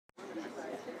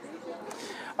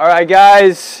All right,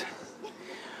 guys,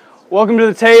 welcome to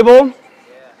the table.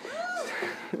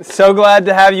 So glad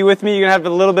to have you with me. You're going to have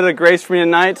a little bit of grace for me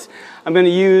tonight. I'm going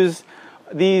to use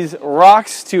these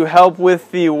rocks to help with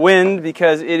the wind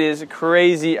because it is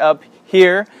crazy up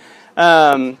here.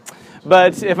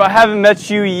 But if I haven't met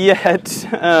you yet,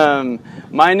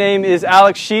 my name is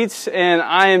Alex Sheets, and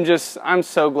I'm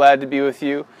so glad to be with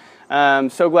you.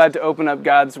 So glad to open up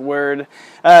God's Word.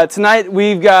 Tonight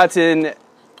we've got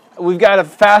a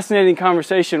fascinating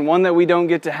conversation, one that we don't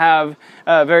get to have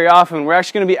very often. We're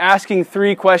actually going to be asking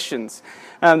 3 questions.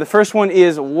 The first one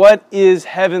is, what is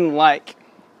heaven like?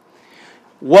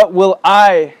 What will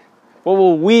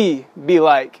we be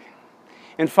like?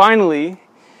 And finally,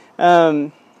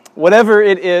 whatever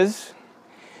it is,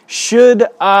 should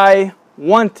I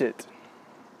want it?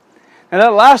 Now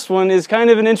that last one is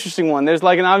kind of an interesting one. There's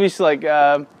like an obvious,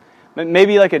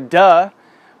 maybe like a duh,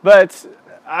 but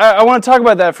I want to talk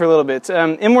about that for a little bit.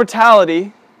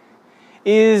 Immortality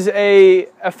is a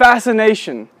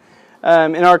fascination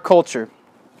in our culture.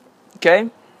 Okay?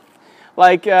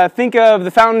 Think of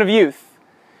the Fountain of Youth.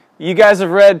 You guys have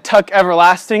read Tuck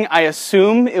Everlasting. I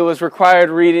assume it was required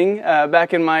reading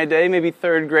back in my day, maybe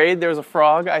 3rd grade. There was a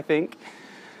frog, I think.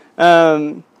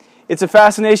 It's a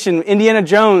fascination. Indiana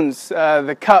Jones,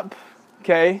 the cup,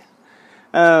 okay?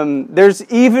 There's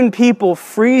even people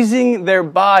freezing their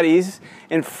bodies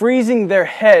and freezing their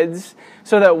heads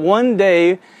so that one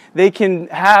day they can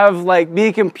be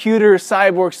a computer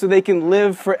cyborg so they can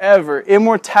live forever.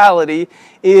 Immortality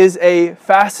is a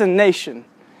fascination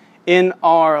in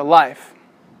our life.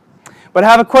 But I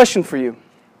have a question for you.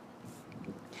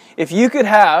 If you could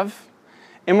have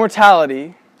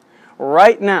immortality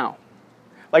right now,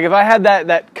 like if I had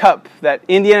that cup, that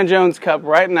Indiana Jones cup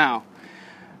right now,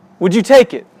 would you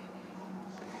take it?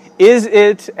 Is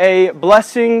it a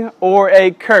blessing or a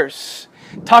curse?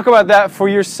 Talk about that for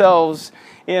yourselves,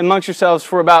 amongst yourselves,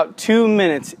 for about 2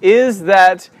 minutes. Is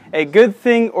that a good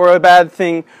thing or a bad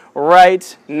thing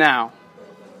right now?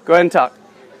 Go ahead and talk.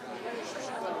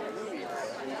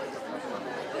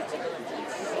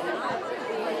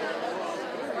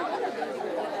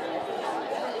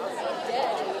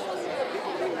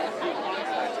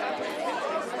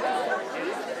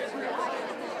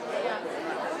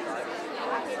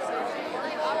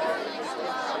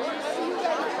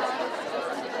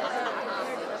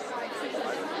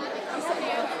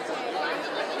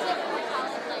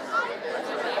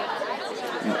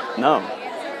 No.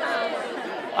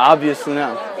 Obviously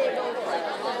no.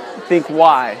 Think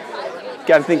why.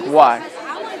 Got to think why.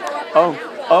 Oh,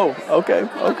 okay.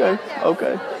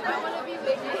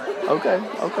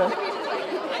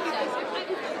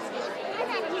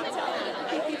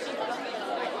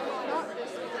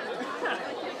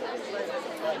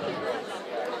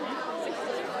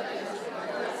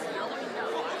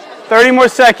 30 more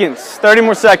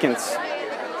seconds.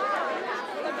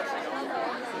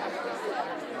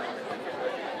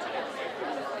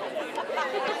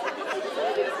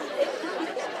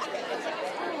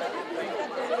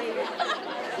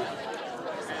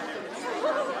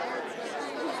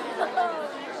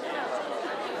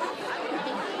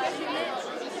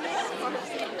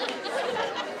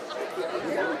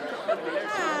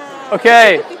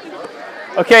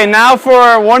 Okay, now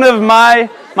for one of my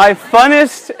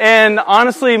funnest and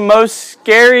honestly most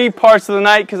scary parts of the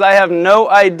night, because I have no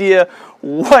idea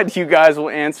what you guys will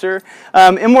answer.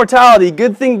 Immortality,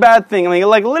 good thing, bad thing. I mean,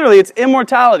 literally, it's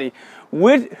immortality.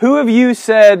 Who of you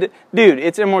said, dude,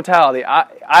 it's immortality,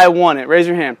 I want it? Raise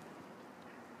your hand.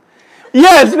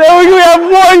 Yes, there we have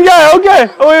one guy. Okay.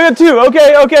 Oh, we have 2.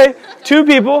 Okay. 2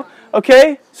 people.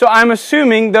 Okay. So I'm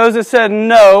assuming those that said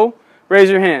no, raise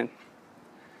your hand.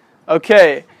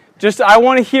 Okay. I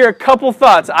want to hear a couple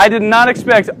thoughts. I did not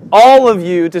expect all of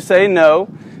you to say no,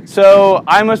 so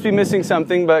I must be missing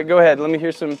something, but go ahead. Let me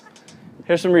hear some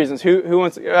reasons. Who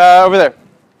wants over there?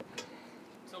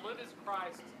 To live as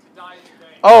Christ, to die as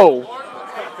gain.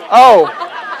 Oh.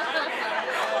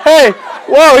 Hey,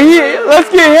 whoa, let's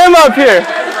get him up here.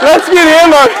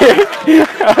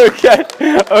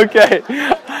 Okay.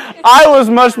 I was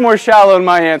much more shallow in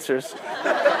my answers.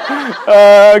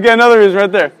 Okay, another reason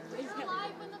right there.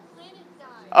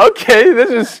 Okay, this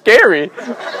is scary.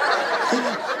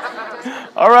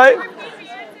 All right.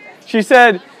 He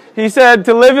said,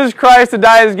 to live is Christ, to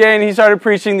die is gain. He started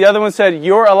preaching. The other one said,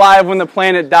 you're alive when the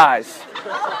planet dies.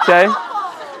 Okay?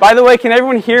 By the way, can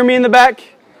everyone hear me in the back?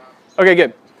 Okay,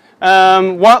 good.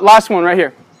 Last one right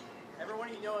here. Everyone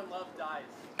you know and love dies.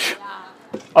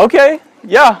 Okay,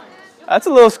 yeah. That's a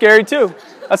little scary too.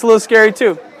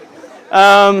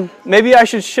 Maybe I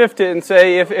should shift it and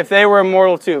say if they were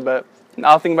immortal too, but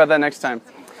I'll think about that next time.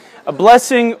 a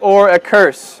blessing or a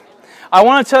curse. I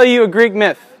want to tell you a Greek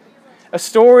myth, a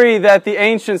story that the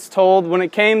ancients told when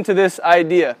it came to this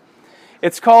idea.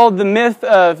 It's called the myth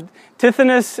of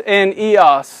Tithonus and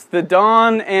Eos, the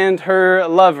dawn and her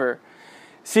lover.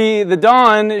 See, the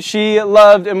dawn, she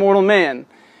loved a mortal man.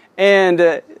 And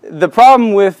the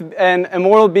problem with an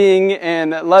immortal being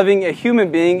and loving a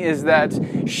human being is that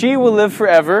she will live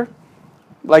forever,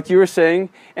 like you were saying,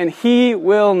 and he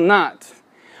will not.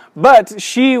 But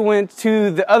she went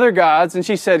to the other gods and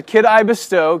she said, could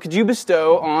you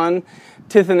bestow on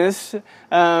Tithonus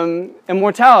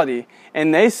immortality?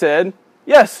 And they said,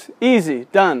 yes, easy,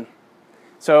 done.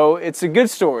 So it's a good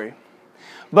story.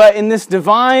 But in this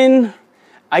divine,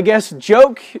 I guess,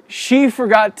 joke, she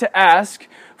forgot to ask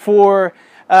for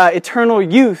eternal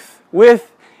youth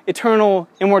with eternal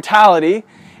immortality.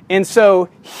 And so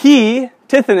he,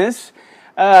 Tithonus,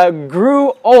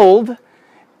 grew old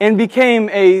and became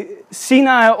a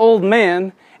senile old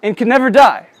man and could never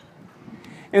die.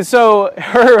 And so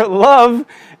her love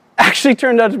actually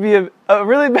turned out to be a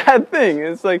really bad thing.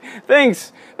 It's like,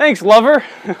 thanks, lover.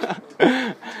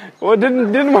 Well, it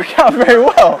didn't work out very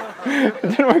well. It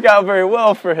didn't work out very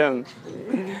well for him.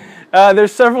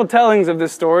 There's several tellings of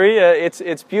this story.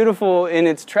 It's beautiful in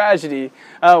its tragedy.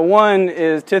 One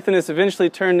is Tithonus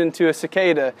eventually turned into a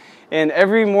cicada, and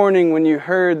every morning when you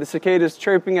heard the cicadas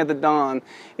chirping at the dawn,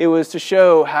 it was to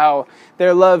show how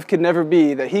their love could never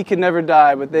be, that he could never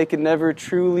die, but they could never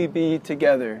truly be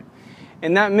together.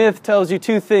 And that myth tells you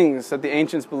two things that the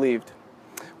ancients believed.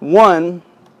 One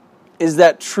is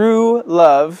that true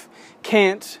love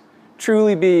can't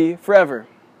truly be forever.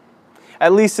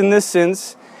 At least in this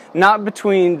sense, not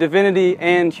between divinity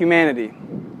and humanity.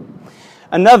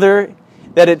 Another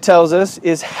that it tells us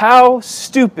is how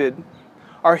stupid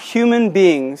are human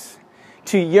beings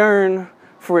to yearn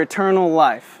for eternal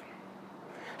life.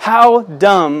 How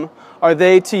dumb are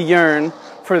they to yearn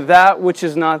for that which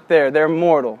is not there? They're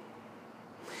mortal.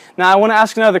 Now I want to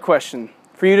ask another question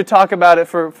for you to talk about it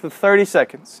for 30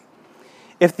 seconds.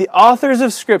 If the authors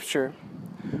of Scripture,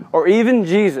 or even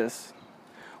Jesus,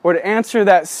 were to answer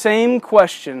that same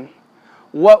question,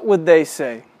 what would they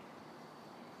say?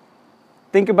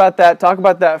 Think about that. Talk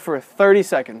about that for 30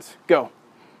 seconds. Go.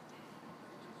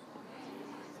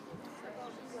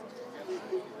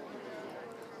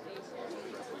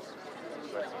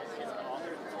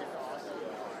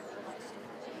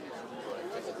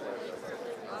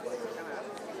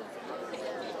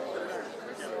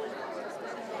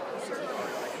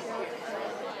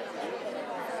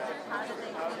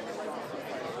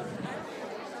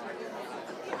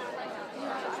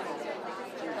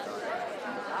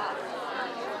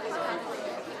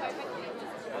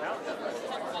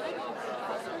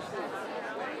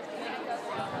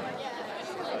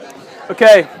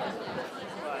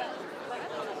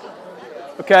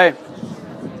 Okay.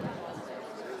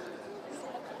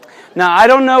 Now, I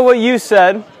don't know what you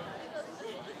said.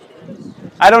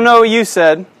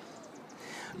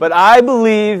 But I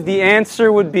believe the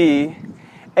answer would be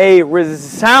a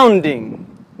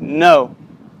resounding no.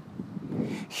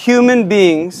 Human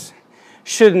beings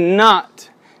should not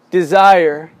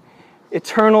desire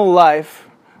eternal life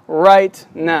right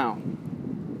now.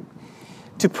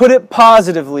 To put it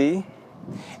positively,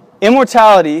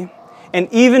 immortality and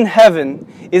even heaven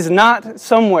is not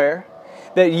somewhere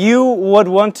that you would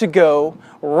want to go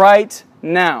right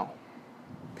now.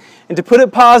 And to put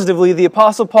it positively, the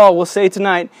Apostle Paul will say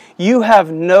tonight, you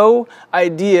have no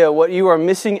idea what you are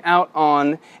missing out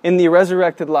on in the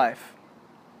resurrected life.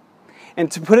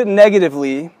 And to put it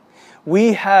negatively,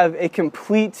 we have a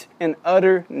complete and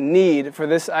utter need for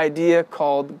this idea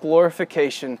called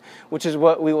glorification, which is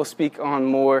what we will speak on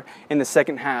more in the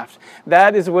second half.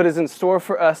 That is what is in store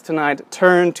for us tonight.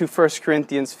 Turn to 1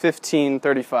 Corinthians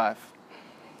 15:35.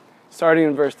 Starting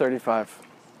in verse 35.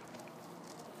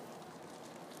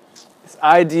 This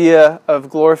idea of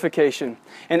glorification.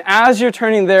 And as you're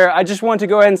turning there, I just want to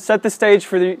go ahead and set the stage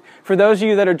for those of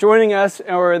you that are joining us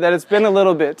or that it's been a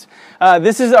little bit.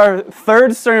 This is our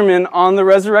third sermon on the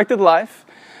resurrected life.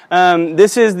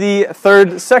 This is the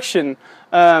third section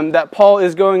that Paul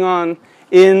is going on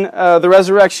in the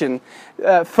resurrection.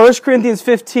 1 Corinthians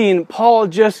 15, Paul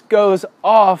just goes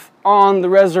off on the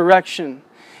resurrection.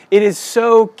 It is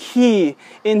so key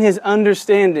in his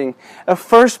understanding. The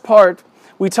first part,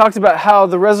 we talked about how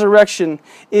the resurrection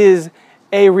is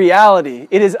a reality.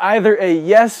 It is either a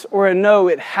yes or a no.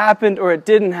 It happened or it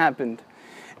didn't happen.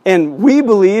 And we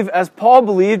believe, as Paul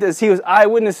believed, as he was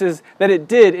eyewitnesses, that it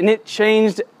did, and it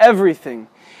changed everything.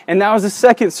 And that was the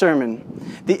second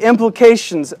sermon, the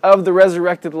implications of the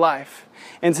resurrected life.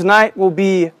 And tonight will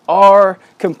be our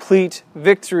complete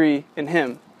victory in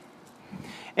him.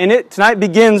 And it tonight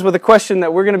begins with a question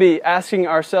that we're going to be asking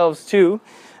ourselves too.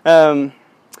 How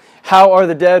are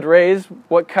the dead raised?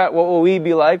 What will we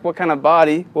be like? What kind of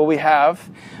body will we have?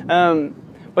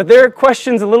 But their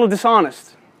question's a little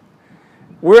dishonest.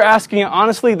 We're asking it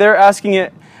honestly. They're asking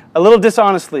it a little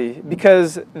dishonestly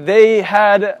because they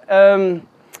had a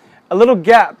little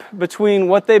gap between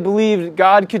what they believed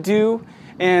God could do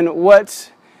and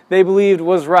what they believed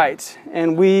was right.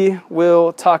 And we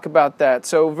will talk about that.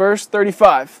 So verse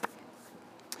 35.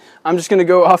 I'm just going to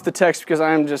go off the text because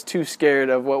I am just too scared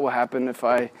of what will happen if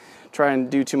I try and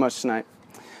do too much tonight.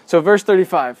 So verse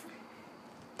 35.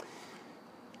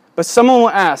 But someone will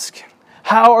ask,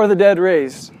 how are the dead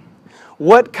raised?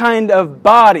 What kind of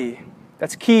body,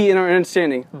 that's key in our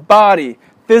understanding, body,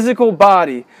 physical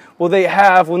body, will they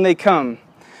have when they come?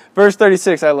 Verse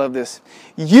 36, I love this.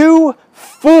 You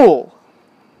fool.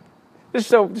 This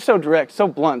is so direct, so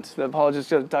blunt that Paul just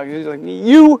talking. He's like,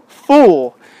 you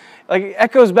fool. Like it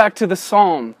echoes back to the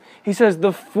psalm. He says,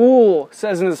 the fool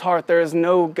says in his heart, there is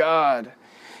no God.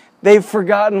 They've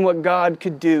forgotten what God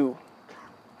could do.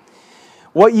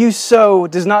 What you sow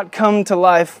does not come to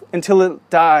life until it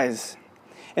dies.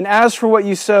 And as for what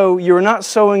you sow, you are not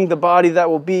sowing the body that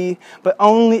will be, but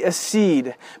only a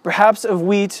seed, perhaps of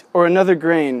wheat or another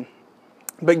grain.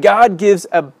 But God gives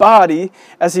a body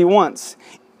as He wants,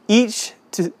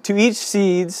 to each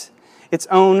seed's its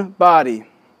own body.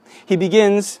 He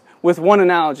begins with one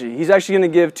analogy. He's actually going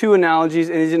to give two analogies,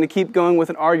 and he's going to keep going with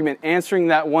an argument, answering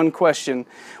that one question.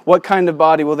 What kind of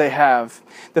body will they have?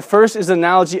 The first is the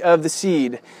analogy of the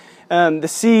seed. The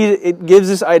seed, it gives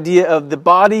this idea of the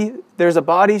body. There's a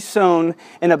body sown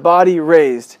and a body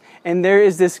raised. And there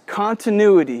is this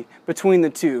continuity between the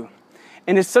two.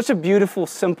 And it's such a beautiful,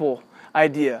 simple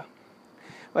idea.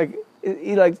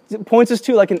 It points us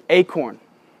to like an acorn.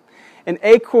 An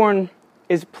acorn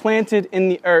is planted in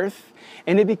the earth,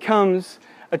 and it becomes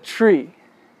a tree.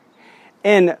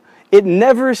 And it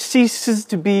never ceases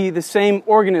to be the same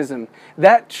organism.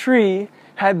 That tree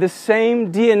had the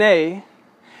same DNA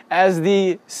as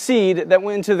the seed that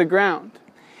went into the ground.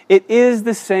 It is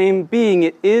the same being.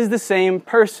 It is the same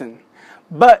person.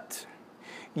 But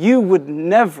you would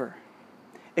never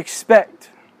expect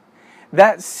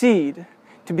that seed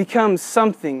to become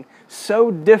something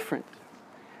so different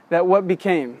than what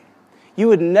became. You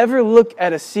would never look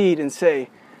at a seed and say,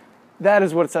 that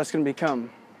is what it's going to become.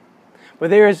 But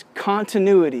there is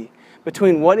continuity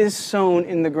between what is sown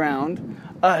in the ground,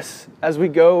 us, as we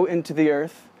go into the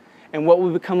earth, and what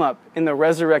will come up in the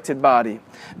resurrected body.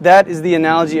 That is the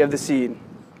analogy of the seed.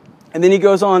 And then he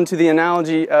goes on to the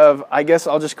analogy of, I guess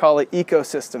I'll just call it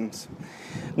ecosystems.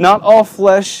 Not all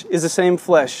flesh is the same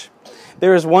flesh.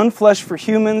 There is one flesh for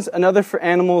humans, another for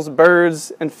animals,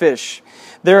 birds, and fish.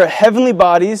 There are heavenly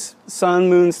bodies, sun,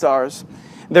 moon, stars.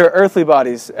 There are earthly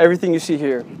bodies, everything you see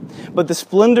here. But the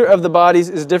splendor of the bodies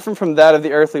is different from that of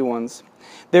the earthly ones.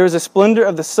 There is a splendor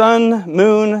of the sun,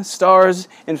 moon, stars.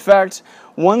 In fact,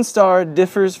 one star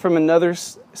differs from another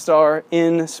star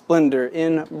in splendor,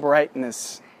 in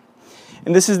brightness.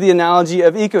 And this is the analogy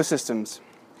of ecosystems.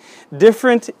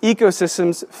 Different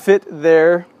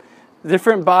ecosystems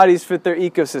different bodies fit their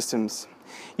ecosystems.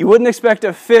 You wouldn't expect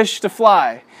a fish to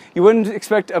fly. You wouldn't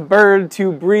expect a bird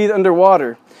to breathe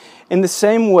underwater. In the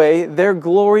same way, their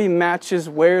glory matches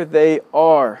where they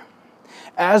are.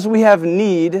 As we have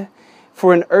need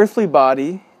for an earthly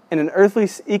body and an earthly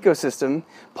ecosystem,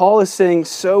 Paul is saying,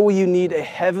 so you need a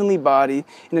heavenly body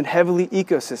and a heavenly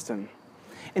ecosystem.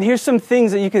 And here's some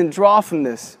things that you can draw from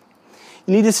this.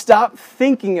 You need to stop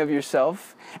thinking of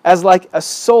yourself as like a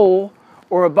soul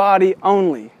or a body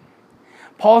only.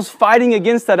 Paul's fighting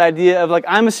against that idea of like,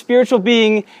 I'm a spiritual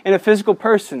being and a physical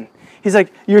person. He's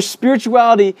like, your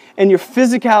spirituality and your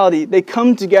physicality, they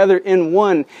come together in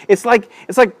one. It's like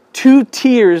two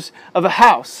tiers of a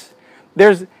house.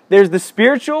 There's the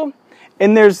spiritual,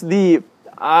 and there's the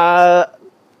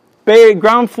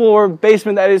ground floor,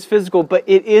 basement that is physical, but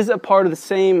it is a part of the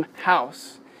same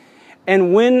house.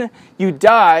 And when you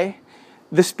die,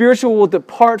 the spiritual will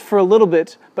depart for a little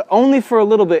bit, but only for a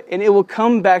little bit, and it will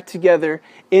come back together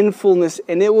in fullness,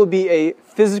 and it will be a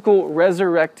physical,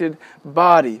 resurrected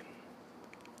body.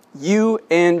 You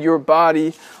and your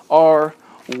body are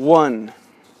one.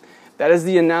 That is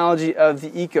the analogy of the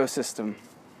ecosystem.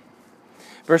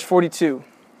 Verse 42.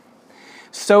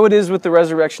 So it is with the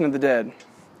resurrection of the dead.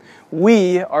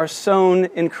 We are sown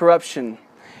in corruption,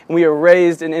 and we are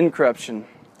raised in incorruption.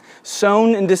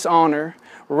 Sown in dishonor,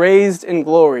 raised in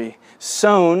glory.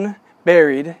 Sown,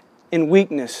 buried, in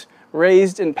weakness,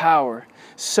 raised in power.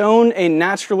 Sown a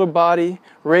natural body,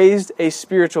 raised a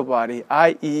spiritual body,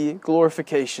 i.e.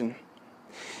 glorification.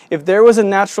 If there was a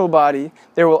natural body,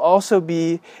 there will also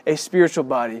be a spiritual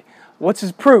body. What's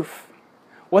his proof?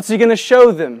 What's he going to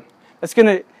show them? He's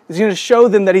going to show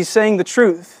them that he's saying the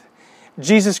truth.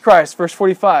 Jesus Christ, verse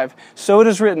 45. So it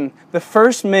is written, the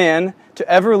first man to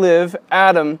ever live,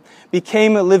 Adam,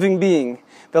 became a living being.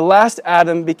 The last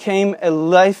Adam became a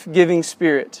life-giving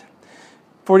spirit.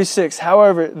 46.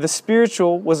 However, the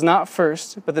spiritual was not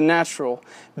first, but the natural,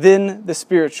 then the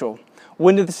spiritual.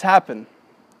 When did this happen?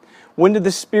 When did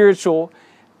the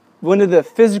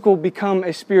physical become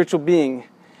a spiritual being?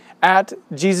 At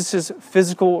Jesus'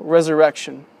 physical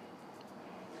resurrection.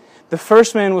 The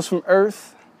first man was from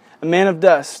earth, a man of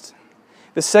dust.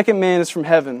 The second man is from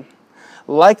heaven.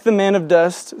 Like the man of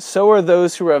dust, so are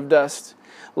those who are of dust.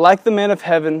 Like the man of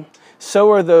heaven, so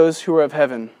are those who are of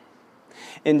heaven.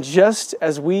 And just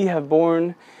as we have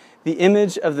borne the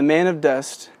image of the man of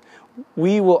dust,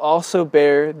 we will also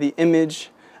bear the image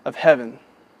of heaven.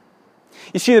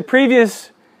 You see, the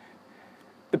previous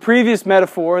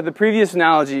metaphor, the previous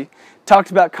analogy,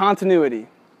 talked about continuity.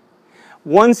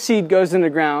 One seed goes in the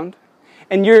ground,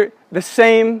 and the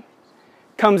same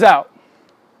comes out.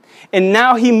 And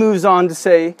now he moves on to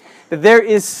say that there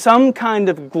is some kind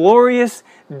of glorious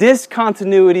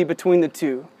discontinuity between the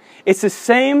two. It's the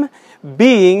same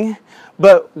being,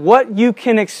 but what you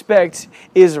can expect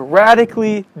is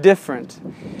radically different.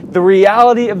 The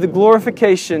reality of the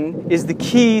glorification is the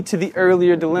key to the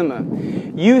earlier dilemma.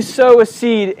 You sow a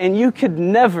seed and you could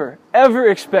never, ever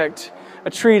expect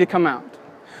a tree to come out.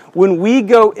 When we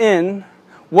go in,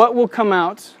 what will come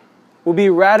out will be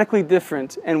radically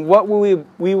different, and what we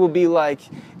will be like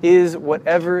is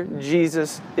whatever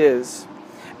Jesus is.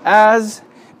 As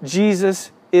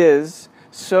Jesus is,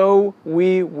 so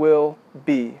we will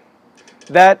be.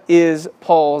 That is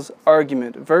Paul's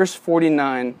argument. Verse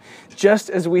 49,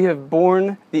 just as we have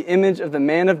borne the image of the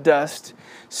man of dust,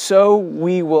 so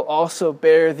we will also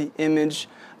bear the image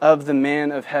of the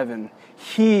man of heaven.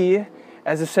 He,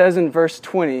 as it says in verse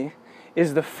 20,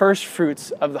 is the first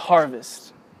fruits of the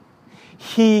harvest.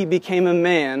 He became a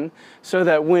man so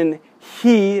that when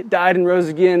he died and rose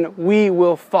again, we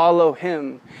will follow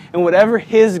him. And whatever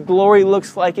his glory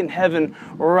looks like in heaven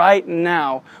right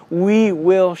now, we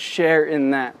will share in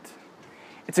that.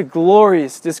 It's a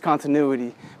glorious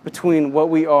discontinuity between what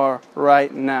we are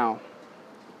right now.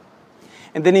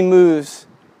 And then he moves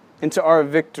into our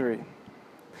victory.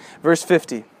 Verse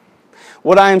 50.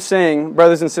 What I am saying,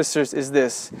 brothers and sisters, is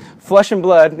this. Flesh and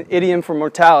blood, an idiom for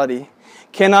mortality,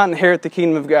 cannot inherit the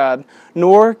kingdom of God,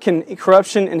 nor can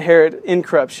corruption inherit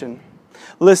incorruption.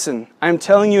 Listen, I am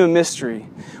telling you a mystery.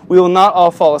 We will not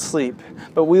all fall asleep,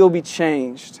 but we will be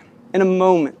changed in a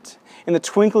moment, in the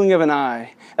twinkling of an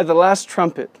eye, at the last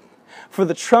trumpet. For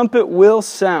the trumpet will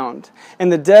sound, and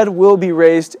the dead will be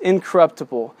raised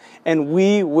incorruptible, and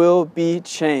we will be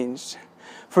changed.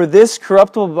 For this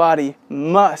corruptible body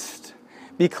must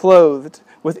be clothed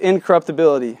with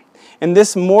incorruptibility, and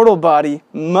this mortal body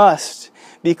must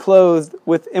be clothed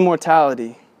with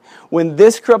immortality. When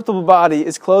this corruptible body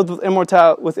is clothed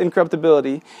with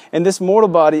incorruptibility, and this mortal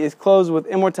body is clothed with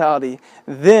immortality,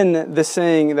 then the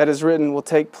saying that is written will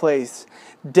take place.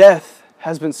 Death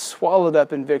has been swallowed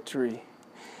up in victory.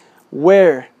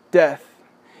 Where, death,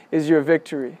 is your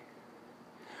victory?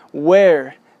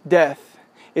 Where, death,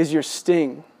 is your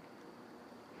sting?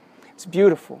 It's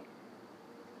beautiful.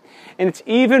 And it's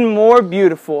even more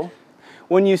beautiful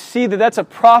when you see that that's a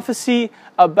prophecy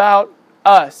about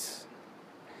us.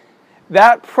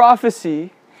 That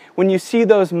prophecy, when you see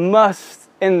those musts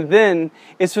and then,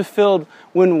 is fulfilled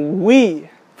when we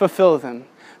fulfill them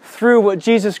through what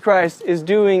Jesus Christ is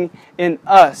doing in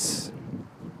us.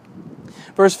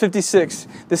 Verse 56,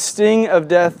 the sting of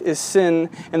death is sin,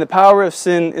 and the power of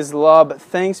sin is the law, but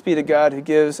thanks be to God who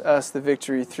gives us the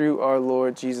victory through our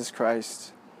Lord Jesus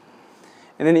Christ.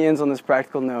 And then he ends on this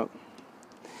practical note.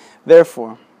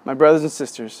 Therefore, my brothers and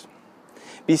sisters,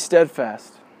 be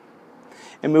steadfast,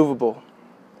 immovable,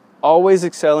 always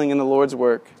excelling in the Lord's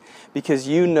work, because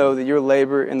you know that your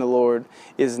labor in the Lord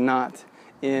is not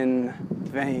in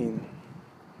vain.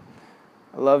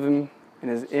 I love him,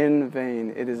 and is in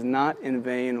vain. It is not in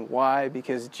vain. Why?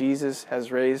 Because Jesus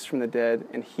has raised from the dead,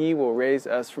 and he will raise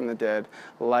us from the dead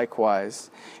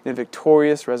likewise in a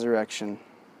victorious resurrection.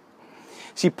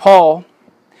 See, Paul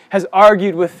has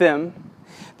argued with them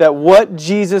that what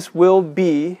Jesus will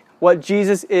be, what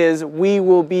Jesus is, we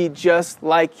will be just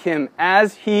like him.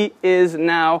 As he is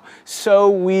now, so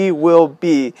we will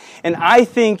be. And I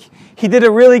think he did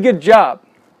a really good job.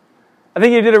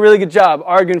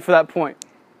 Arguing for that point.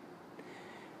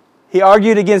 He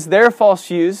argued against their false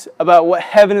views about what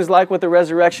heaven is like, what the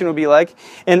resurrection will be like.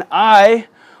 And I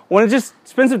want to just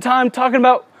spend some time talking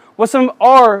about what some of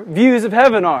our views of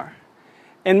heaven are.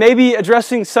 And maybe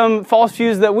addressing some false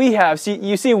views that we have. See,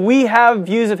 you see, we have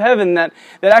views of heaven that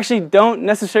actually don't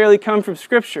necessarily come from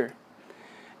Scripture.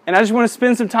 And I just want to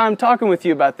spend some time talking with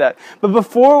you about that. But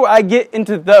before I get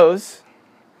into those,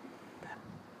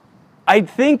 I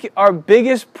think our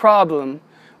biggest problem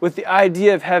with the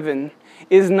idea of heaven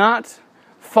is not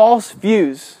false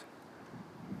views.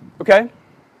 Okay?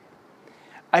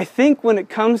 I think when it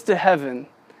comes to heaven,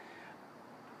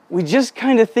 we just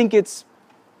kind of think it's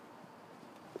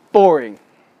boring.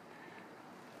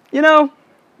 You know?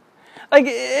 Like,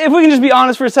 if we can just be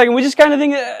honest for a second, we just kind of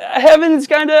think heaven is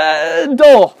kind of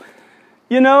dull.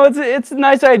 You know, it's a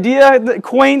nice idea,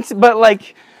 quaint, but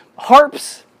like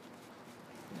harps.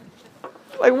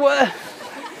 Like what?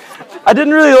 I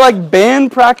didn't really like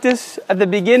band practice at the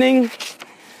beginning,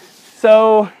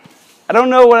 so I don't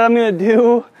know what I'm going to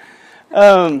do.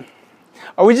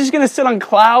 Are we just going to sit on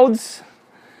clouds?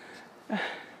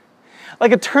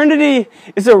 Like, eternity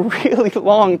is a really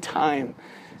long time.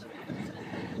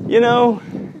 You know?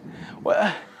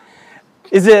 Are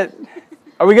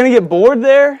we going to get bored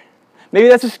there? Maybe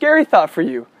that's a scary thought for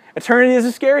you. Eternity is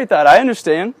a scary thought. I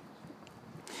understand.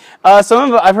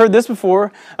 I've heard this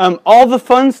before. All the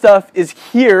fun stuff is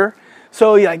here.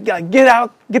 So you gotta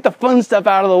get the fun stuff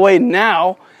out of the way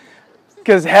now.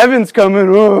 Because heaven's coming.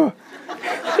 Oh.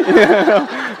 You know?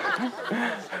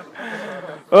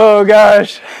 Oh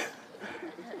gosh.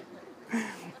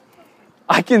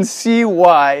 I can see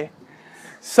why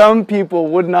some people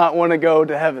would not want to go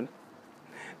to heaven.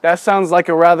 That sounds like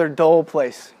a rather dull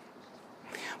place.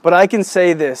 But I can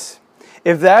say this.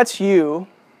 If that's you,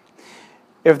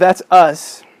 if that's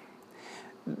us,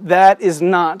 that is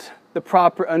not the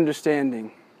proper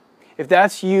understanding. If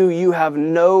that's you, you have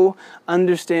no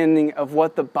understanding of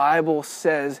what the Bible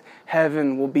says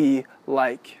heaven will be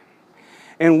like.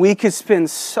 And we could spend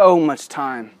so much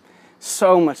time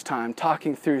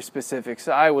talking through specifics.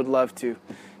 I would love to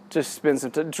just spend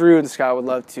some time. Drew and Scott would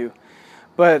love to.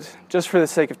 But just for the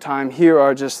sake of time, here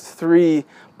are just 3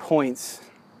 points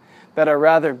that are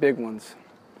rather big ones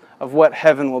of what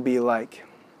heaven will be like.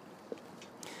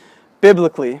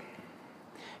 Biblically,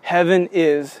 heaven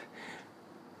is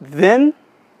then,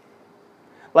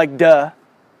 like duh,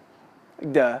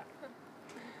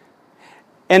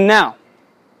 and now.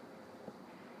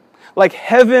 Like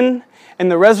heaven and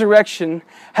the resurrection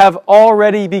have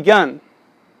already begun.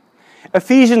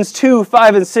 Ephesians 2,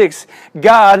 5, and 6,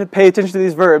 God, pay attention to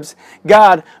these verbs,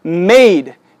 God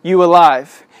made you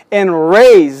alive and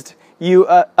raised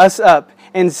us up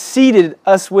and seated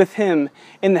us with Him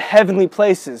in the heavenly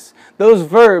places. Those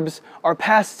verbs are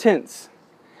past tense.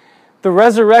 The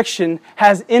resurrection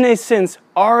has, in a sense,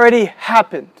 already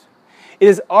happened. It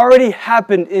has already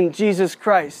happened in Jesus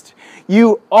Christ.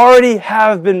 You already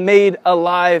have been made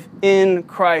alive in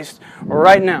Christ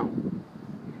right now.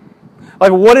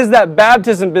 Like, what is that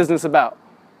baptism business about?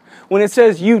 When it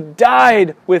says you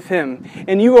died with Him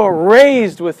and you are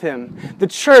raised with Him. The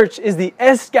church is the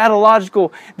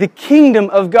eschatological, the kingdom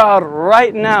of God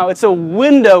right now. It's a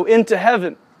window into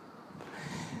heaven.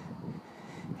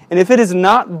 And if it is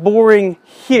not boring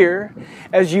here,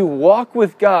 as you walk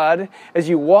with God, as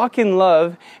you walk in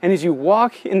love, and as you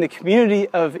walk in the community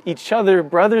of each other,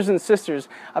 brothers and sisters,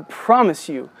 I promise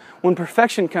you, when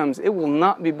perfection comes, it will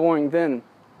not be boring then.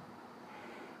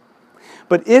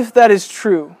 But if that is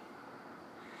true,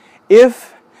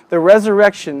 if the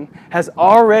resurrection has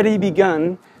already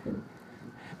begun,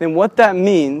 then what that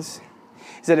means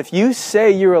is that if you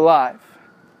say you're alive,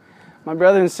 my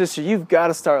brother and sister, you've got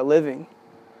to start living.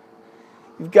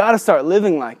 You've got to start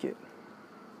living like it.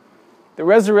 The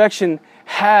resurrection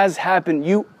has happened.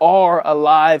 You are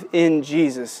alive in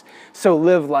Jesus. So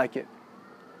live like it.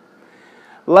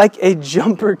 Like a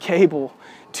jumper cable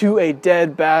to a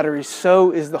dead battery,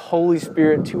 so is the Holy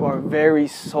Spirit to our very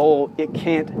soul. It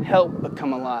can't help but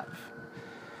come alive.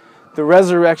 The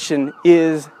resurrection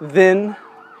is then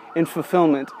in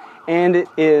fulfillment, and it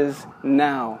is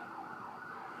now.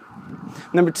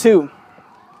 Number 2,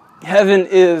 heaven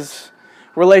is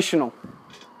relational.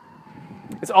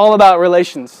 It's all about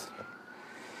relations.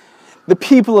 The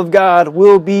people of God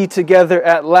will be together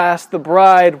at last. The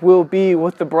bride will be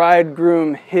with the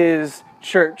bridegroom, His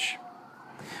church.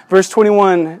 Verse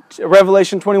 21,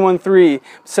 Revelation 21:3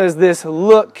 says this,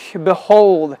 "Look,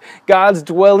 behold, God's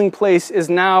dwelling place is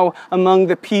now among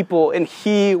the people, and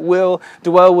He will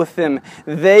dwell with them.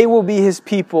 They will be His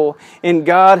people, and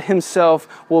God Himself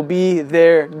will be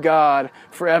their God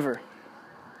forever."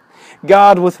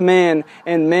 God with man,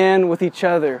 and man with each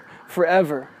other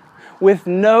forever, with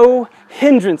no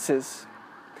hindrances.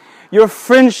 your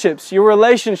friendships, your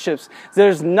relationships.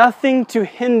 There's nothing to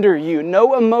hinder you,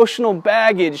 no emotional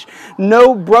baggage,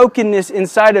 no brokenness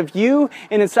inside of you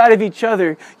and inside of each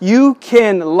other. You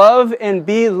can love and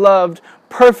be loved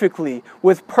perfectly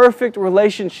with perfect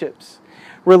relationships.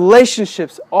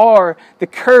 Relationships are the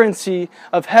currency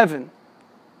of heaven.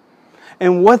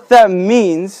 And what that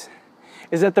means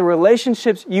is that the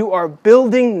relationships you are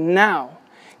building now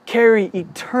carry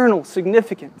eternal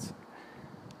significance.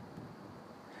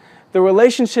 The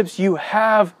relationships you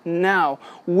have now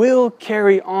will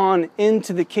carry on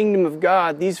into the kingdom of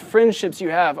God. These friendships you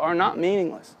have are not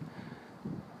meaningless.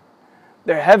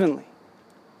 They're heavenly.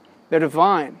 They're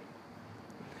divine.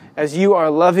 As you are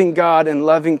loving God and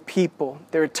loving people,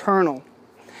 they're eternal.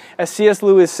 As C.S.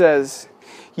 Lewis says,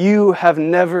 you have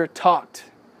never talked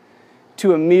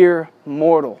to a mere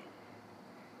mortal.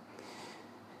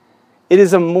 It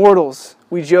is immortals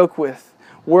we joke with,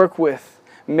 work with,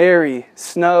 marry,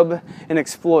 snub, and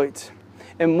exploit.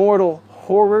 Immortal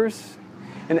horrors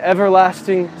and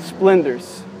everlasting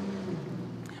splendors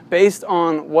based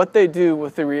on what they do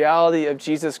with the reality of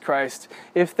Jesus Christ,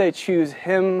 if they choose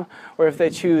Him or if they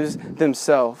choose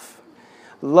themselves.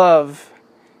 Love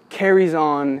carries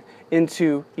on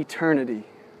into eternity.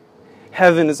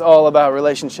 Heaven is all about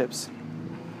relationships.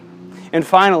 And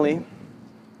finally,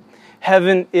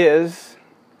 heaven is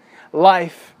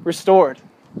life restored.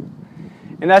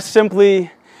 And that's simply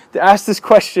to ask this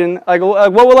question, like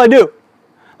what will I do?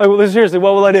 Like, seriously,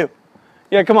 what will I do?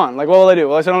 Yeah, come on, like, what will I do?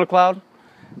 Will I sit on a cloud?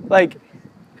 Like,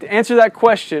 to answer that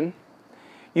question,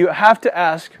 you have to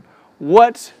ask,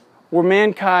 what were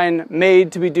mankind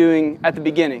made to be doing at the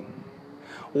beginning?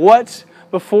 What,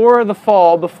 before the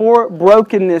fall, before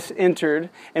brokenness entered,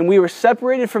 and we were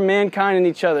separated from mankind and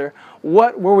each other,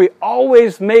 what were we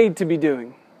always made to be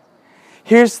doing?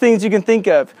 Here's things you can think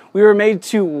of. We were made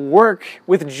to work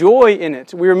with joy in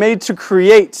it. We were made to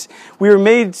create. We were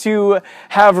made to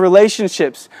have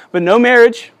relationships. But no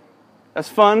marriage. That's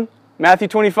fun. Matthew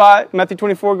 25, Matthew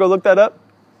 24, go look that up.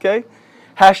 Okay?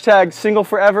 Hashtag single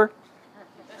forever.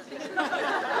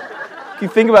 If you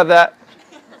think about that,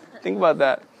 think about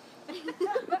that.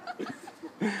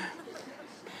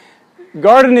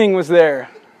 Gardening was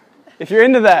there. If you're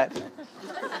into that.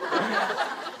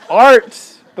 Art.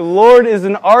 The Lord is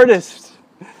an artist.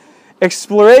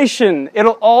 Exploration.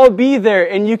 It'll all be there,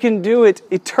 and you can do it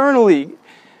eternally.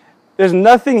 There's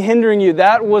nothing hindering you.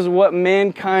 That was what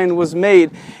mankind was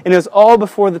made. And it was all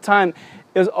before the time.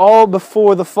 It was all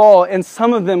before the fall. And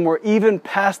some of them were even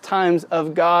pastimes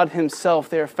of God Himself.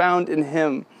 They are found in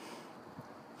Him.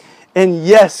 And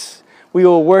yes, we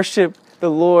will worship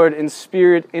the Lord in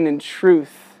spirit and in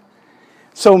truth.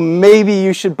 So maybe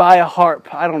you should buy a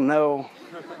harp. I don't know.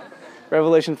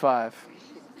 Revelation 5.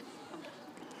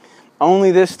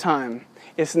 Only this time,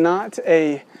 it's not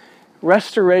a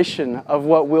restoration of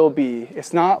what will be.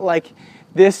 It's not like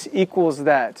this equals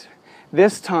that.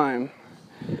 This time,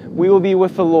 we will be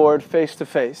with the Lord face to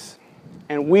face,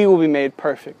 and we will be made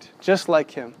perfect, just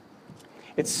like Him.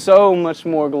 It's so much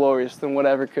more glorious than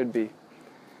whatever could be.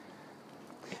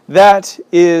 That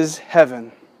is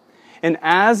heaven. And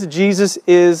as Jesus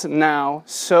is now,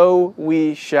 so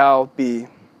we shall be.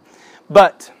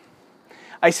 But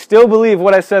I still believe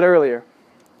what I said earlier.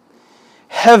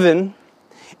 Heaven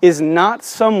is not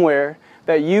somewhere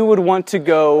that you would want to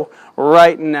go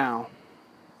right now.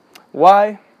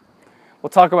 Why? We'll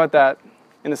talk about that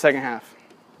in the second half.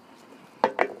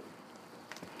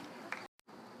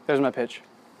 There's my pitch.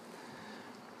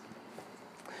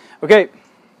 Okay.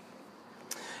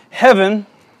 Heaven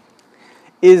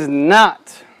is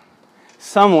not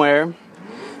somewhere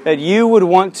that you would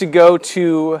want to go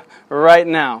to right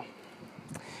now.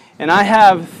 And I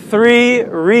have 3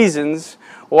 reasons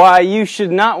why you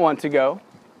should not want to go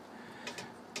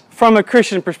from a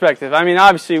Christian perspective. I mean,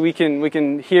 obviously we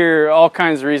can hear all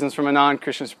kinds of reasons from a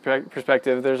non-Christian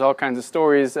perspective. There's all kinds of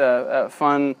stories,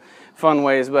 fun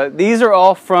ways, but these are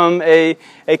all from a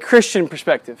Christian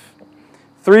perspective.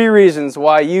 3 reasons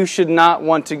why you should not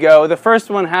want to go. The first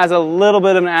one has a little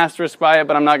bit of an asterisk by it,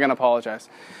 but I'm not going to apologize.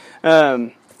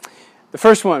 The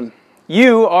first one,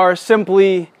 you are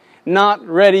simply not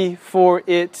ready for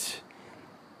it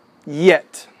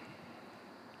yet.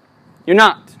 You're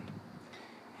not.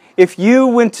 If you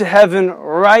went to heaven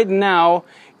right now,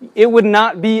 it would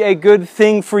not be a good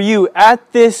thing for you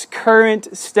at this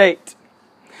current state.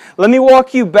 Let me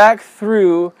walk you back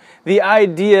through the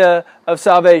idea of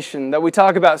salvation that we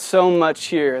talk about so much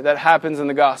here that happens in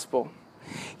the gospel.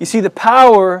 You see, the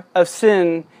power of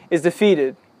sin is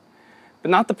defeated,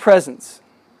 but not the presence.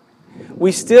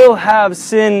 We still have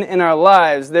sin in our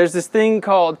lives. There's this thing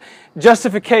called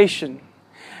justification.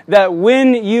 that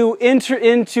when you enter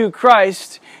into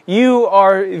Christ, you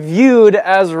are viewed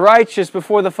as righteous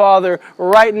before the Father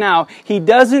right now. He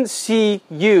doesn't see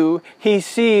you, He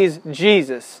sees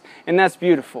Jesus. And that's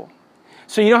beautiful.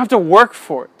 So you don't have to work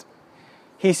for it.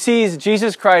 He sees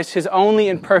Jesus Christ, His only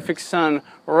and perfect Son,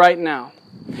 right now.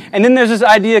 And then there's this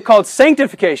idea called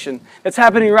sanctification that's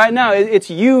happening right now. It's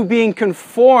you being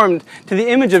conformed to the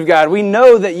image of God. We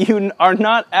know that you are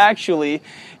not actually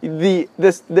the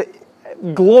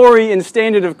glory and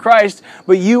standard of Christ,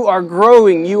 but you are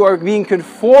growing. You are being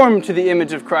conformed to the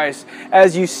image of Christ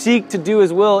as you seek to do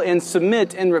His will and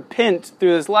submit and repent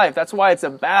through this life. That's why it's a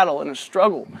battle and a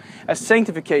struggle, a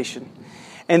sanctification.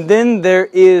 And then there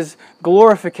is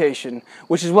glorification,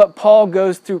 which is what Paul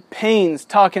goes through pains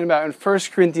talking about in 1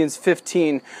 Corinthians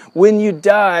 15. When you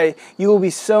die, you will be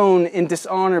sown in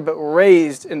dishonor, but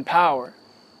raised in power.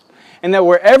 And that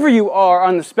wherever you are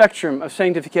on the spectrum of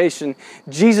sanctification,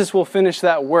 Jesus will finish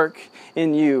that work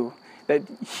in you that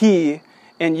He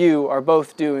and you are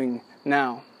both doing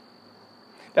now.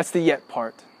 That's the yet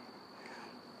part.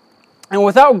 And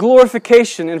without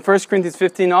glorification in 1 Corinthians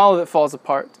 15, all of it falls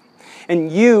apart.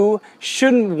 And you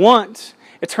shouldn't want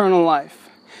eternal life.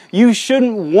 You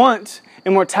shouldn't want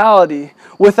immortality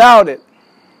without it.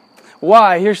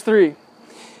 Why? Here's 3.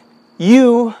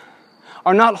 You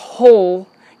are not whole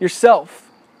yourself.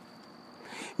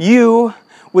 You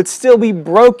would still be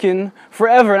broken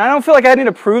forever. And I don't feel like I need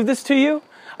to prove this to you.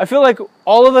 I feel like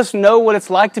all of us know what it's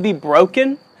like to be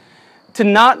broken, to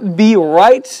not be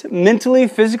right mentally,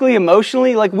 physically,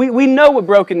 emotionally. Like we know what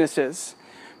brokenness is.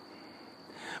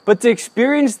 But to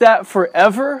experience that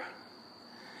forever,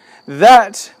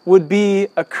 that would be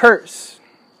a curse.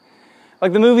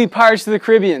 Like the movie Pirates of the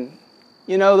Caribbean.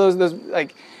 You know, those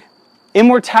like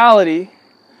immortality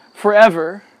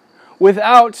forever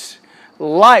without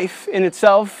life in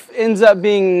itself ends up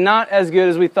being not as good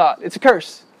as we thought. It's a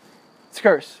curse. It's a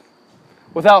curse.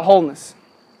 Without wholeness.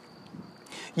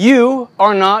 You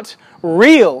are not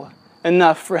real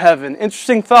enough for heaven.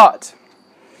 Interesting thought.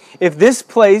 If this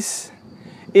place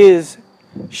is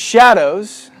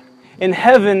shadows and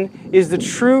heaven is the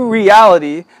true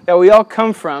reality that we all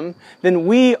come from, then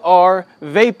we are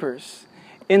vapors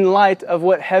in light of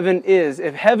what heaven is.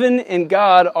 If heaven and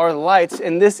God are lights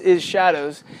and this is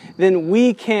shadows, then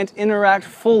we can't interact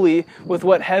fully with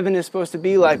what heaven is supposed to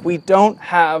be like. We don't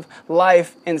have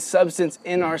life and substance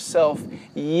in ourselves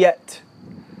yet.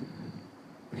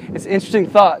 It's an interesting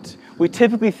thought. We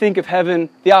typically think of heaven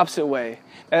the opposite way.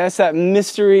 That's that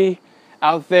mystery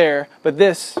out there, but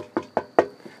this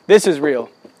is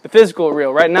real. The physical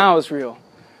real, right now is real.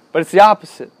 But it's the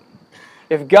opposite.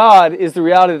 If God is the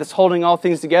reality that's holding all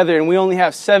things together and we only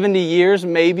have 70 years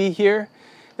maybe here,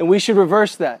 then we should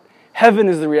reverse that. Heaven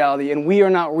is the reality and we are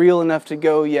not real enough to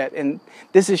go yet. And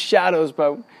this is shadows,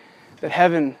 but that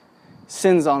heaven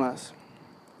sends on us.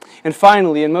 And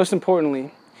finally, and most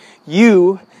importantly,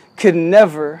 you could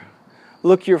never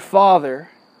look your Father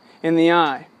in the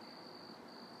eye.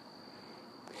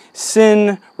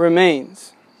 Sin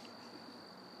remains.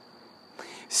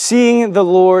 Seeing the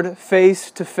Lord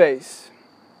face to face.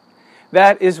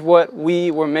 That is what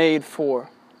we were made for.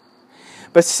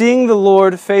 But seeing the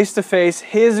Lord face to face,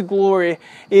 His glory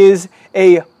is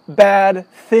a bad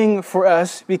thing for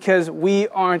us because we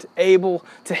aren't able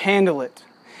to handle it.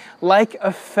 Like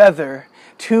a feather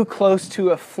too close to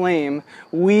a flame,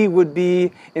 we would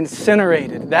be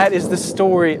incinerated. That is the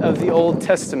story of the Old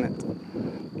Testament.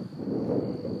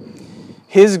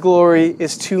 His glory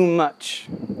is too much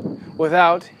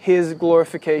without His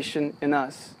glorification in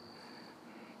us.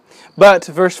 But,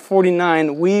 verse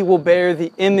 49, we will bear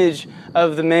the image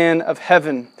of the man of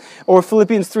heaven. Or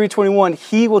Philippians 3:21,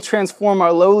 He will transform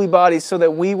our lowly bodies so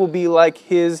that we will be like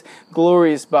His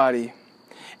glorious body.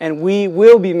 And we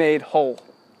will be made whole.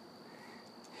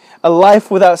 A life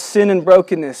without sin and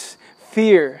brokenness,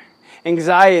 fear,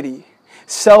 anxiety,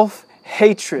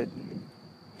 self-hatred.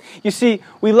 You see,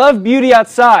 we love beauty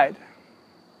outside.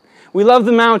 We love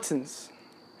the mountains.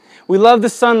 We love the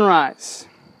sunrise.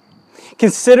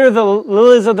 Consider the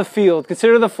lilies of the field.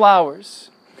 Consider the flowers.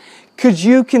 Could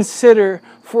you consider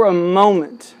for a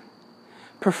moment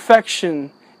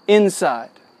perfection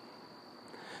inside?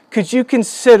 Could you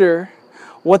consider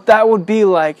what that would be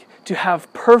like to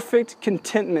have perfect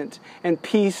contentment and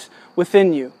peace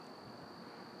within you?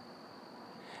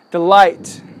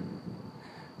 Delight.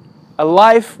 A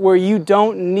life where you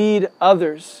don't need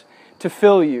others to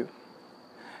fill you.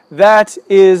 That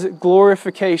is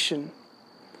glorification.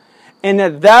 And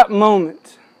at that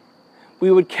moment,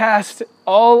 we would cast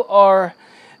all our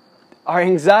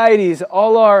anxieties,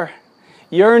 all our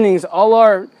yearnings, all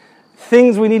our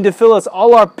things we need to fill us,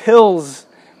 all our pills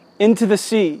into the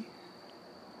sea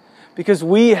because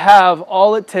we have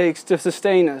all it takes to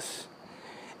sustain us.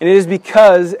 And it is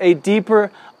because a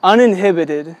deeper,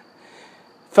 uninhibited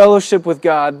fellowship with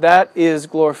God, that is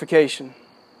glorification.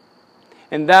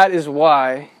 And that is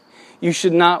why you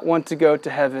should not want to go to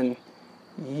heaven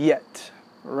yet,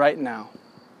 right now,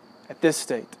 at this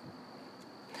state.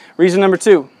 Reason number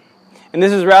 2, and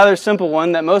this is a rather simple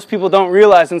one that most people don't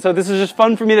realize, and so this is just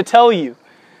fun for me to tell you.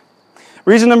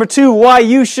 Reason number 2, why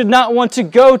you should not want to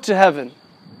go to heaven.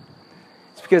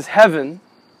 It's because heaven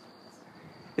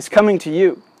is coming to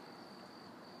you.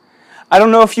 I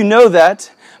don't know if you know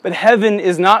that, but heaven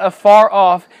is not a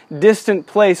far-off, distant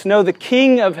place. No, the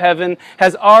King of heaven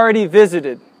has already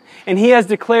visited, and He has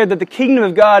declared that the kingdom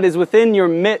of God is within your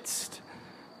midst.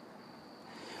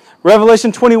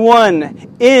 Revelation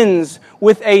 21 ends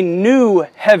with a new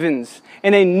heavens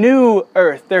and a new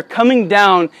earth. They're coming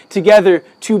down together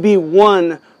to be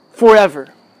one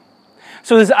forever.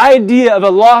 So this idea of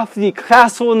a lofty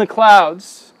castle in the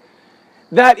clouds,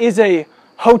 that is a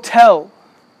hotel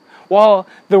while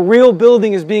the real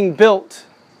building is being built.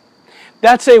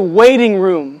 That's a waiting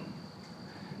room.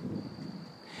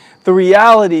 The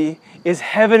reality is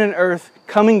heaven and earth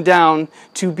coming down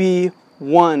to be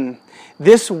one.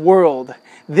 This world,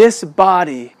 this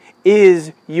body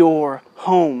is your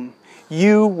home.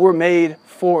 You were made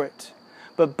for it,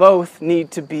 but both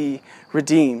need to be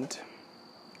redeemed.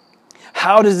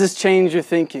 How does this change your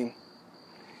thinking?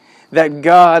 That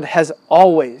God has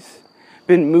always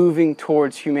been moving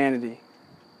towards humanity.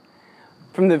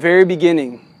 From the very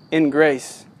beginning in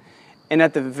grace, and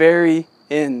at the very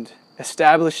end,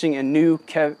 establishing a new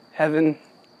heaven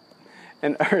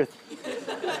and earth.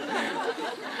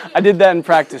 I did that in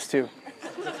practice too.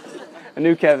 A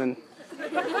new Kevin.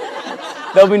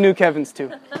 There'll be new Kevins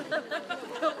too.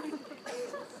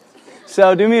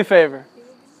 So do me a favor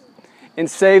and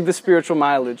save the spiritual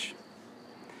mileage,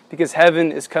 because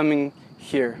heaven is coming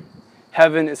here.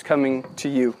 Heaven is coming to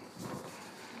you.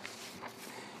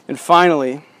 And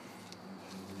finally,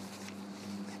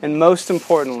 and most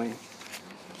importantly,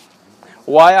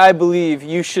 why I believe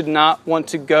you should not want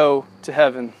to go to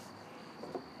heaven.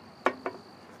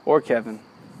 Or Kevin.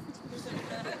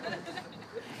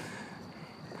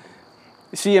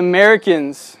 You see,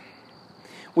 Americans,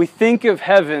 we think of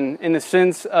heaven in the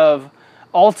sense of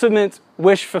ultimate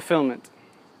wish fulfillment.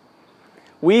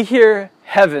 We hear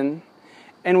heaven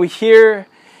and we hear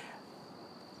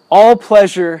all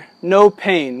pleasure, no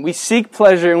pain. We seek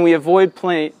pleasure and we avoid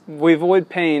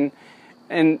pain,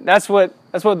 and that's what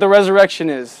the resurrection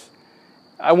is.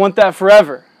 I want that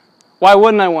forever. Why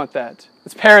wouldn't I want that?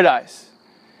 It's paradise.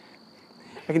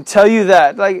 I can tell you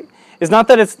that. It's not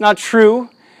that it's not true.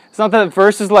 It's not that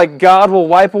verses like God will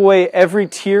wipe away every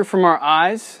tear from our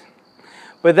eyes.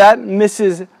 But that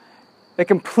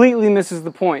completely misses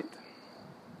the point.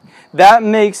 That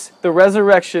makes the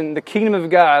resurrection, the kingdom of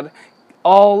God,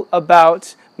 all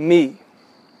about me.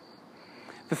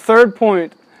 The third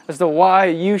point as to why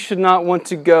you should not want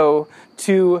to go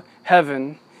to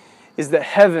heaven is that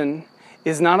heaven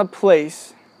is not a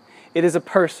place, it is a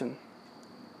person.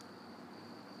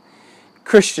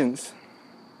 Christians,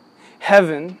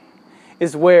 heaven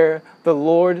is where the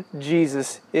Lord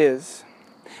Jesus is.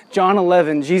 John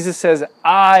 11, Jesus says,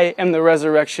 I am the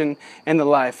resurrection and the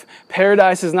life.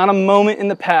 Paradise is not a moment in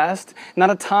the past, not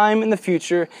a time in the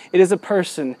future. It is a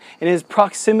person, and it is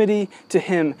proximity to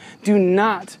Him. Do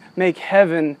not make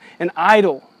heaven an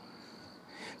idol.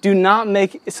 Do not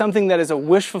make something that is a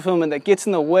wish fulfillment that gets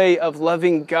in the way of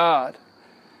loving God.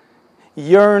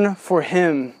 Yearn for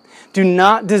Him. Do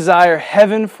not desire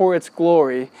heaven for its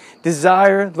glory.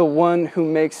 Desire the one who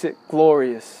makes it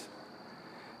glorious.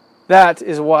 That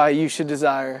is why you should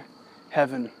desire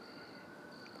heaven.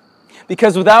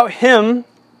 Because without Him,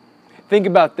 think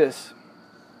about this,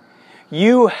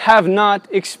 you have not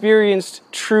experienced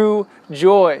true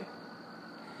joy.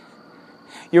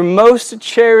 Your most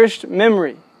cherished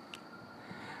memory,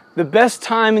 the best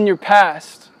time in your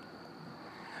past,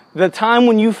 the time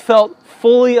when you felt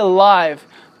fully alive,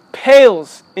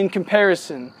 pales in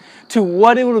comparison to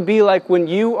what it will be like when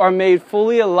you are made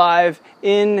fully alive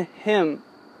in Him.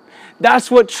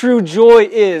 That's what true joy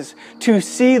is, to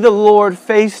see the Lord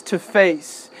face to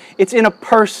face. It's in a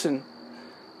person.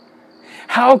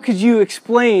 How could you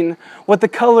explain what the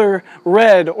color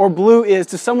red or blue is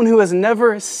to someone who has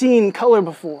never seen color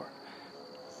before?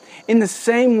 In the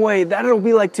same way, that it'll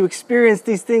be like to experience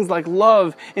these things like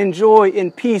love and joy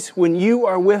and peace when you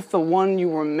are with the one you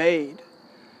were made.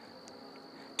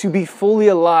 To be fully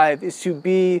alive is to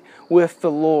be with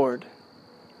the Lord.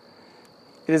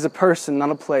 It is a person, not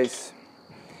a place.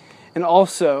 And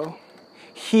also,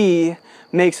 He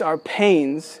makes our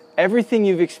pains, everything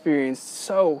you've experienced,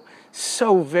 so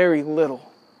very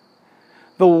little.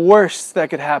 The worst that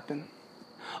could happen,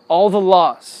 all the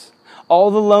loss,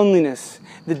 all the loneliness,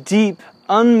 the deep,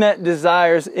 unmet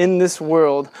desires in this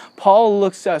world, Paul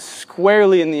looks us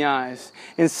squarely in the eyes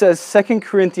and says, 2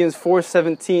 Corinthians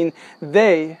 4:17,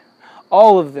 they,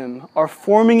 all of them, are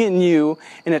forming in you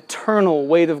an eternal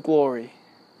weight of glory.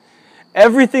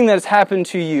 Everything that has happened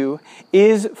to you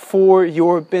is for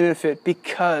your benefit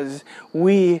because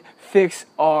we fix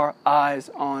our eyes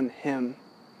on Him.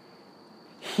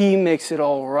 He makes it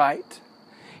all right.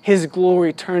 His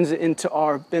glory turns it into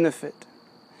our benefit.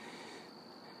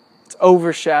 It's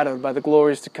overshadowed by the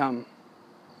glories to come.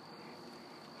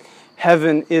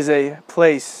 Heaven is a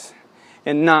place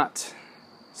and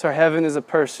heaven is a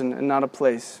person and not a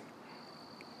place.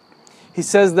 He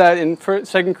says that in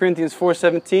 2 Corinthians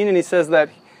 4:17, and he says that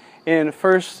in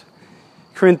 1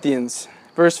 Corinthians,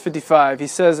 verse 55. He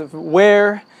says,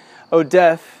 where, O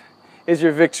death, is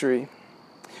your victory?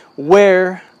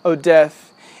 Where, O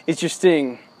death, is your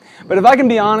sting? But if I can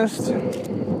be honest,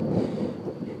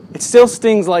 it still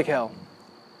stings like hell.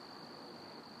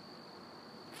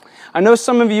 I know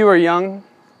some of you are young,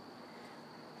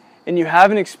 and you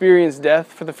haven't experienced death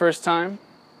for the first time.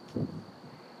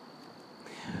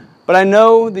 But I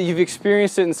know that you've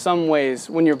experienced it in some ways.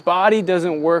 When your body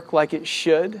doesn't work like it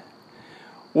should,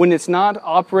 when it's not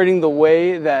operating the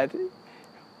way that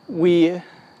we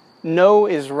know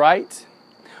is right,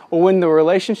 or when the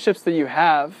relationships that you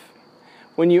have,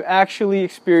 when you actually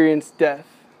experience death,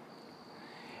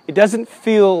 it doesn't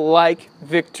feel like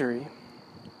victory.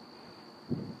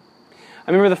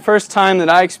 I remember the first time that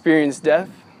I experienced death,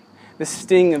 the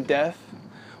sting of death,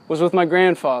 was with my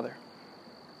grandfather.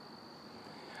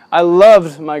 I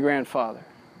loved my grandfather.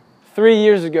 3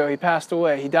 years ago, he passed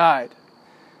away. He died.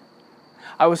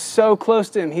 I was so close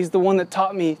to him. He's the one that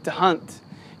taught me to hunt.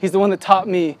 He's the one that taught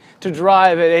me to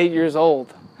drive at 8 years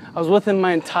old. I was with him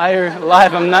my entire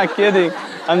life. I'm not kidding.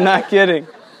 I'm not kidding.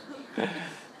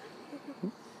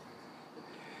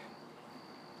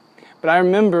 But I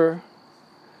remember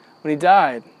when he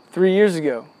died 3 years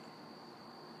ago.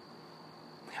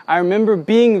 I remember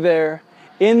being there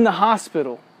in the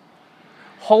hospital,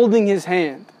 holding his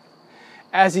hand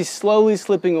as he's slowly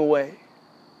slipping away,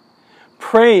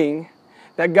 praying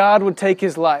that God would take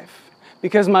his life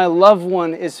because my loved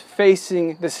one is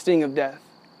facing the sting of death.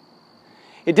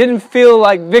 It didn't feel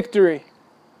like victory.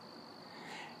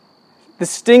 The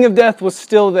sting of death was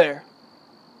still there.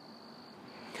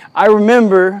 I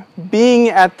remember being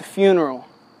at the funeral,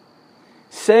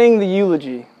 saying the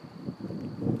eulogy,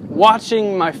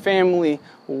 watching my family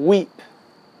weep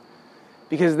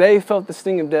because they felt the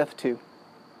sting of death too.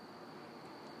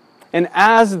 And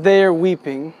as they're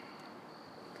weeping,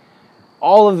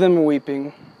 all of them are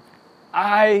weeping,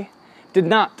 I did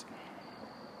not.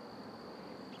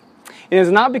 And it's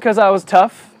not because I was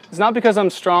tough, it's not because I'm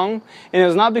strong, and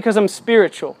it's not because I'm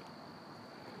spiritual.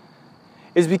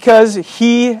 It's because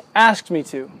He asked me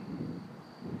to.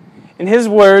 In His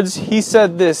words, He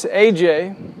said this,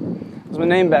 AJ, was my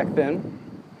name back then,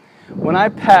 when I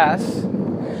pass,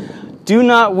 do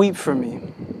not weep for me.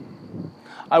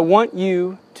 I want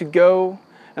you to go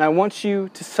and I want you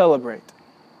to celebrate.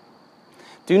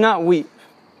 Do not weep,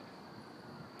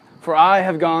 for I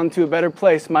have gone to a better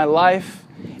place. My life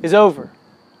is over.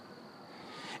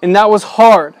 And that was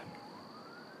hard.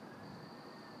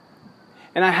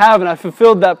 And I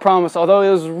fulfilled that promise, although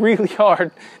it was really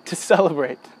hard to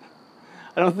celebrate.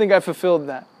 I don't think I fulfilled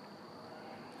that.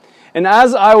 And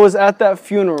as I was at that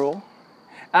funeral,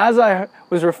 as I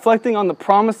was reflecting on the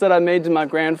promise that I made to my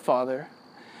grandfather,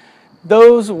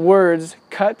 those words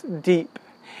cut deep,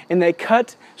 and they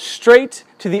cut straight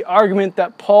to the argument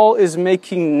that Paul is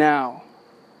making now.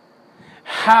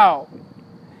 How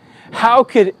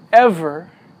could ever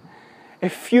a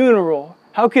funeral,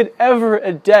 how could ever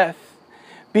a death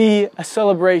be a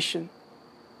celebration?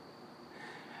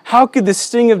 How could the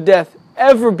sting of death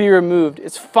ever be removed?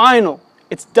 It's final.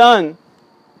 It's done.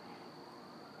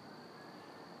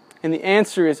 And the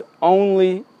answer is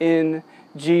only in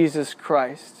Jesus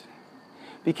Christ.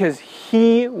 Because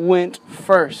He went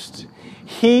first.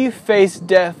 He faced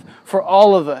death for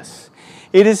all of us.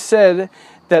 It is said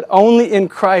that only in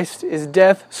Christ is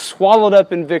death swallowed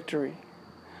up in victory.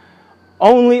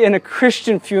 Only in a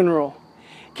Christian funeral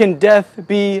can death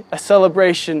be a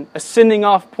celebration, a sending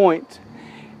off point.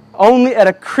 Only at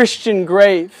a Christian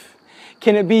grave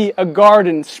can it be a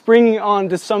garden springing on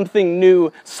to something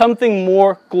new, something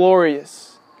more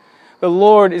glorious. The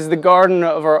Lord is the gardener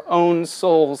of our own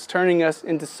souls, turning us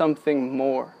into something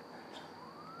more.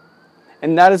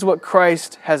 And that is what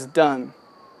Christ has done.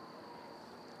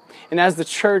 and as the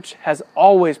church has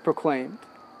always proclaimed.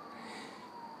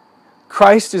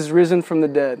 Christ is risen from the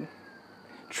dead,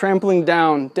 trampling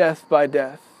down death by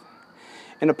death,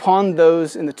 and upon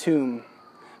those in the tomb,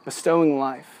 bestowing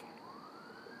life.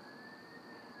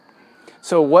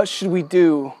 So what should we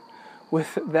do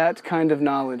with that kind of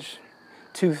knowledge?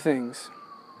 Two things.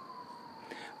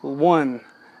 One,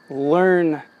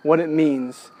 learn what it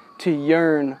means to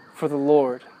yearn for the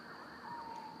Lord.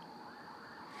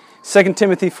 2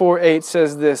 Timothy 4:8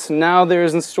 says this, "Now there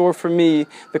is in store for me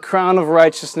the crown of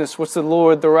righteousness, which the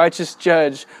Lord, the righteous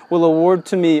judge, will award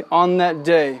to me on that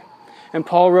day." And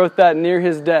Paul wrote that near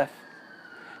his death,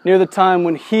 near the time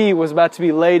when he was about to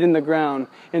be laid in the ground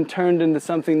and turned into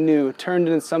something new, turned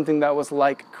into something that was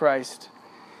like Christ.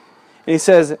 And he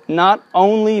says, "Not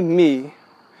only me,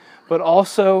 but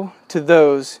also to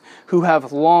those who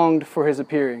have longed for his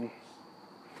appearing."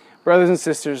 Brothers and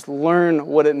sisters, learn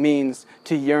what it means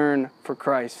to yearn for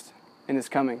Christ and his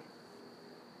coming.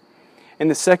 And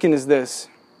the second is this: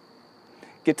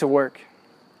 get to work.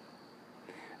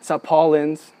 That's how Paul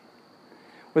ends.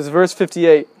 With verse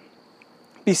 58,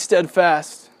 "Be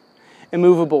steadfast,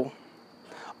 immovable,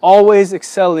 always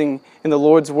excelling in the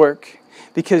Lord's work,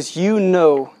 because you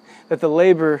know that the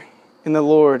labor in the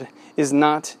Lord is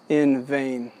not in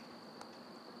vain."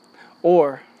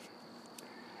 Or,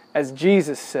 as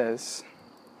Jesus says,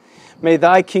 "May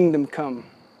thy kingdom come,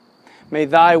 may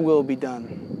thy will be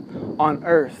done, on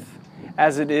earth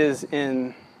as it is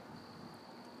in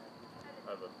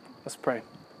heaven." Let's pray.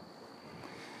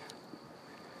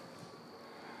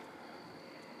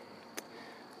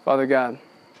 Father God,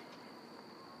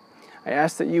 I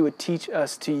ask that you would teach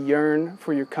us to yearn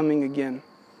for your coming again.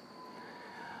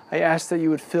 I ask that you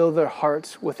would fill their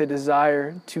hearts with a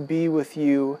desire to be with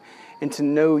you and to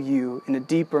know you in a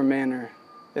deeper manner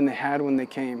than they had when they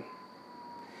came.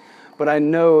 But I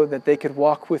know that they could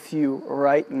walk with you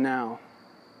right now.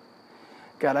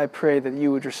 God, I pray that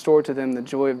you would restore to them the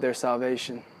joy of their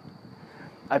salvation.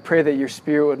 I pray that your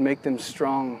Spirit would make them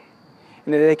strong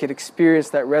and that they could experience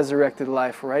that resurrected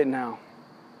life right now.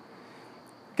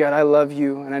 God, I love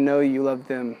you and I know you love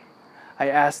them. I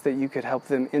ask that you could help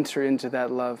them enter into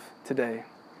that love today.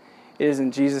 It is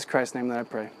in Jesus Christ's name that I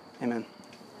pray. Amen.